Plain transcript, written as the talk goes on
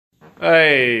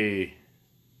Hey,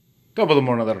 top of the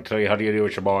morning, that'll tell you how do you do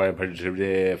with your boy. For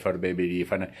the baby,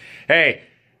 hey,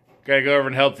 gotta go over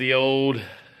and help the old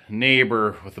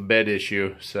neighbor with a bed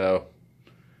issue. So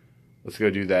let's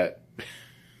go do that.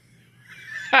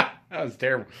 That was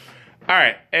terrible. All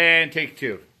right, and take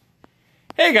two.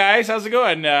 Hey guys, how's it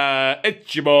going?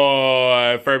 It's your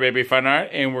boy Fur Baby Fun Art,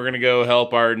 and we're gonna go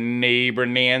help our neighbor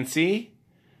Nancy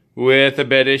with a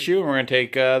bed issue, and we're going to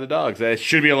take the dogs. That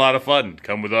should be a lot of fun.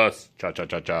 Come with us.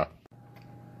 Cha-cha-cha-cha.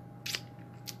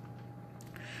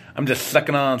 I'm just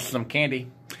sucking on some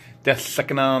candy. Just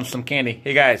sucking on some candy.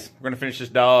 Hey guys, we're going to finish this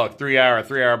dog. 3 hour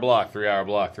block. 3 hour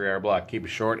block. 3 hour block. Keep it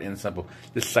short and simple.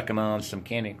 Just sucking on some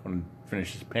candy. I'm going to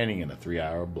finish this painting in a 3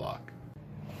 hour block.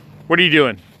 What are you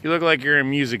doing? You look like you're in a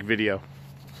music video.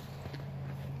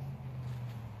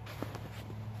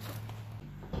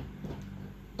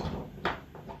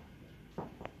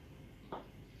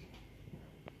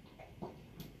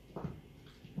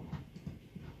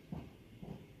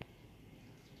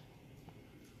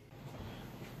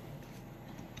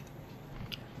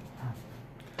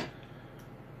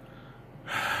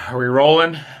 Are we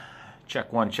rolling?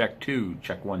 Check one, check two.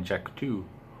 Check one, check two.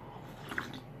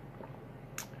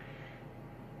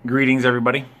 Greetings,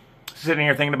 everybody. Sitting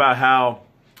here thinking about how,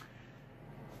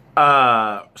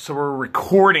 so we're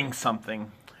recording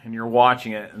something and you're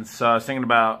watching it. And so I was thinking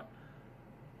about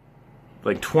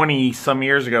like 20 some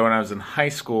years ago when I was in high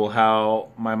school,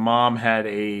 how my mom had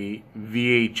a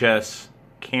VHS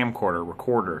camcorder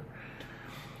recorder.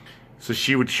 So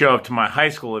she would show up to my high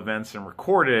school events and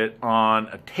record it on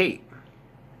a tape.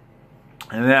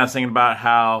 And then I was thinking about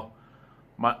how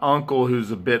my uncle,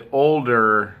 who's a bit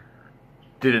older,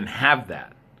 didn't have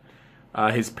that.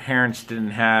 His parents didn't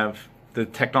have, the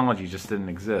technology just didn't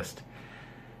exist.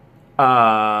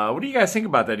 What do you guys think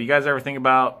about that? Do you guys ever think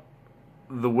about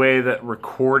the way that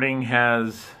recording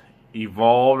has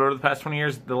evolved over the past 20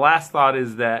 years? The last thought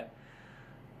is that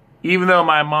even though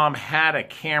my mom had a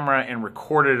camera and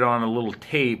recorded it on a little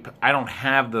tape, I don't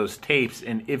have those tapes,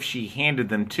 and if she handed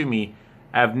them to me,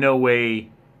 I have no way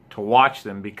to watch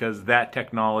them because that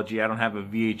technology, I don't have a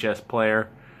VHS player.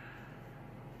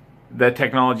 That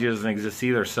technology doesn't exist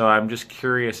either, so I'm just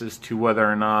curious as to whether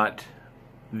or not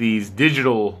these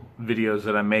digital videos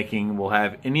that I'm making will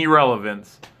have any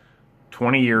relevance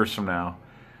 20 years from now.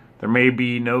 There may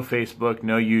be no Facebook,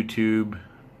 no YouTube.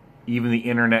 Even the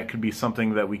internet could be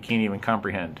something that we can't even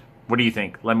comprehend. What do you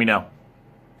think? Let me know.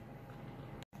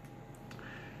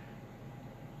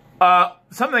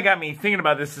 Something that got me thinking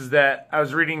about this is that I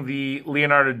was reading the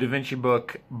Leonardo da Vinci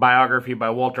book biography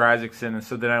by Walter Isaacson, and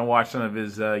so then I watched some of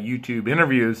his YouTube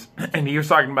interviews, and he was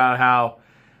talking about how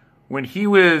when he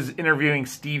was interviewing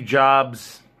Steve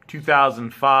Jobs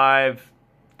 2005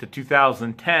 to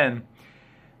 2010,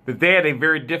 that they had a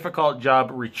very difficult job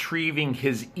retrieving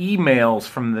his emails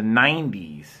from the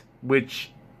 90s,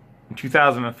 which in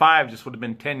 2005 just would have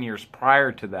been 10 years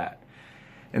prior to that.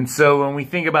 And so when we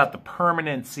think about the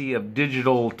permanency of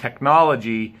digital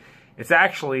technology, it's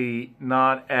actually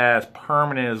not as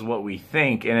permanent as what we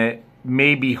think, and it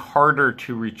may be harder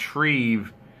to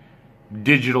retrieve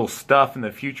digital stuff in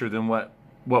the future than what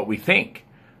we think.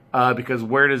 Because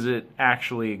where does it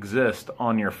actually exist?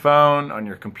 On your phone, on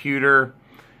your computer?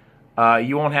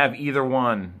 You won't have either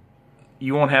one.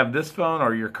 You won't have this phone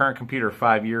or your current computer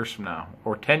 5 years from now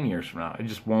or 10 years from now. It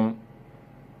just won't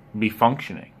be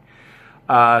functioning.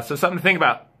 So something to think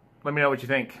about. Let me know what you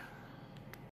think.